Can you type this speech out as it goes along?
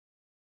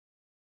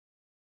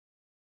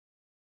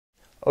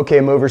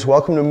Okay, movers,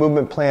 welcome to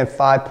Movement Plan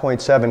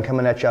 5.7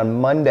 coming at you on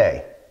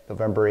Monday,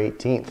 November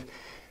 18th.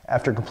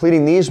 After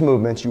completing these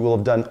movements, you will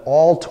have done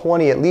all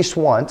 20 at least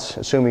once,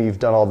 assuming you've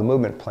done all the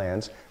movement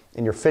plans,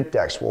 and your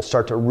FitDex will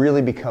start to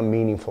really become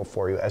meaningful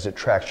for you as it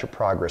tracks your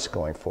progress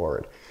going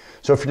forward.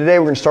 So for today,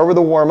 we're going to start with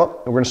a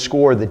warm-up, and we're going to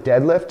score the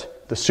deadlift,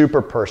 the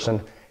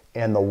Superperson,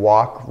 and the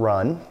walk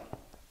run.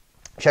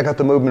 Check out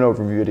the movement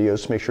overview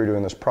videos to make sure you're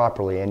doing this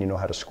properly and you know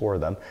how to score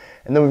them.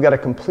 And then we've got to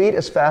complete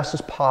as fast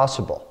as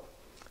possible.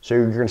 So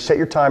you're going to set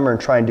your timer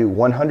and try and do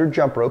 100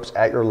 jump ropes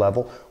at your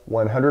level,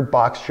 100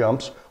 box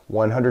jumps,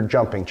 100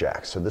 jumping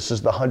jacks. So this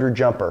is the 100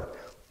 jumper.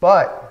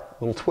 But,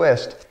 little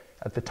twist,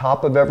 at the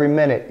top of every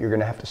minute, you're going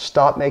to have to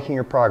stop making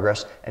your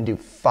progress and do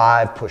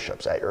 5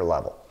 push-ups at your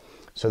level.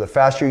 So the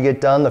faster you get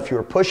done, the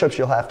fewer push-ups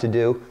you'll have to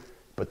do,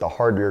 but the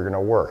harder you're going to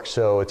work.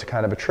 So it's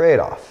kind of a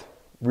trade-off.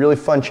 Really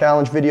fun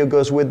challenge video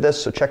goes with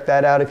this, so check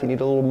that out if you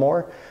need a little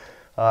more.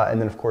 And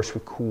then, of course,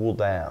 we cool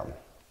down.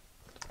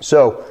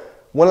 So,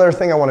 one other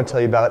thing I want to tell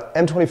you about,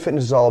 M20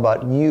 Fitness is all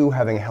about you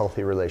having a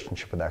healthy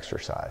relationship with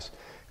exercise.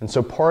 And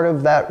so part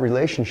of that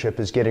relationship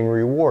is getting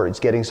rewards,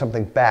 getting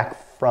something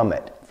back from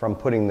it, from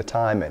putting the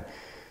time in.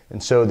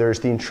 And so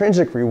there's the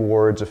intrinsic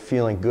rewards of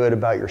feeling good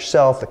about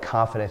yourself, the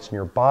confidence in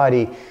your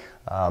body,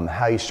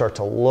 how you start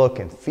to look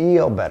and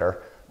feel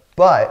better.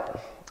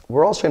 But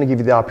we're also going to give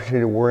you the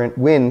opportunity to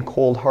win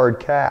cold hard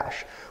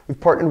cash. We've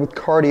partnered with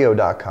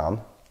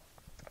cardio.com.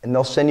 And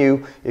they'll send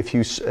you, if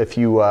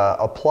you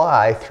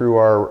apply through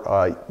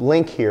our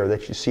link here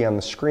that you see on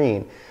the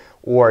screen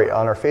or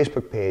on our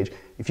Facebook page,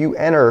 if you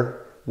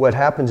enter, what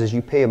happens is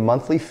you pay a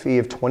monthly fee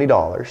of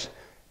 $20.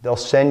 They'll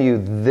send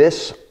you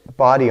this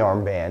body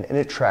armband and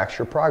it tracks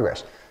your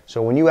progress.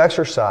 So when you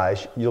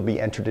exercise, you'll be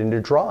entered into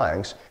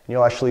drawings and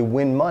you'll actually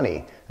win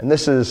money. And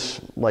this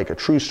is like a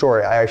true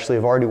story. I actually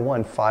have already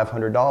won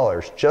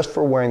 $500 just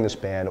for wearing this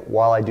band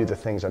while I do the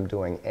things I'm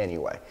doing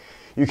anyway.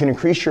 You can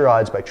increase your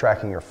odds by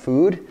tracking your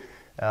food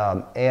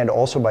and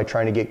also by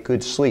trying to get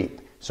good sleep.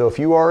 So if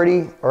you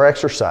already are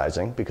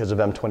exercising because of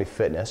M20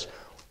 Fitness,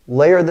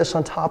 layer this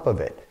on top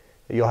of it.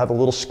 You'll have a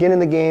little skin in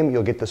the game.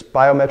 You'll get this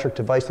biometric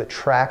device that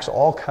tracks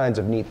all kinds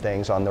of neat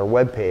things on their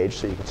webpage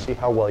so you can see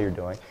how well you're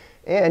doing.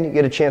 And you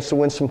get a chance to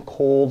win some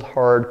cold,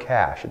 hard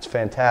cash. It's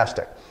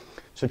fantastic.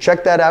 So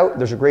check that out.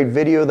 There's a great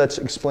video that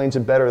explains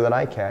it better than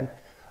I can.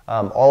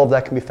 All of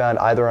that can be found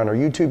either on our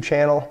YouTube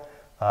channel.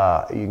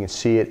 You can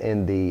see it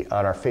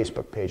on our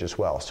Facebook page as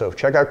well. So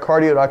check out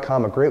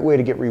cardio.com, a great way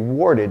to get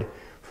rewarded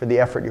for the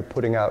effort you're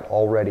putting out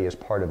already as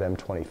part of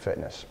M20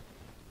 Fitness.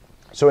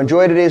 So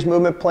enjoy today's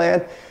movement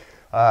plan.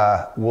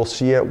 We'll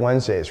see you at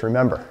Wednesdays.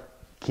 Remember,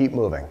 keep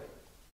moving.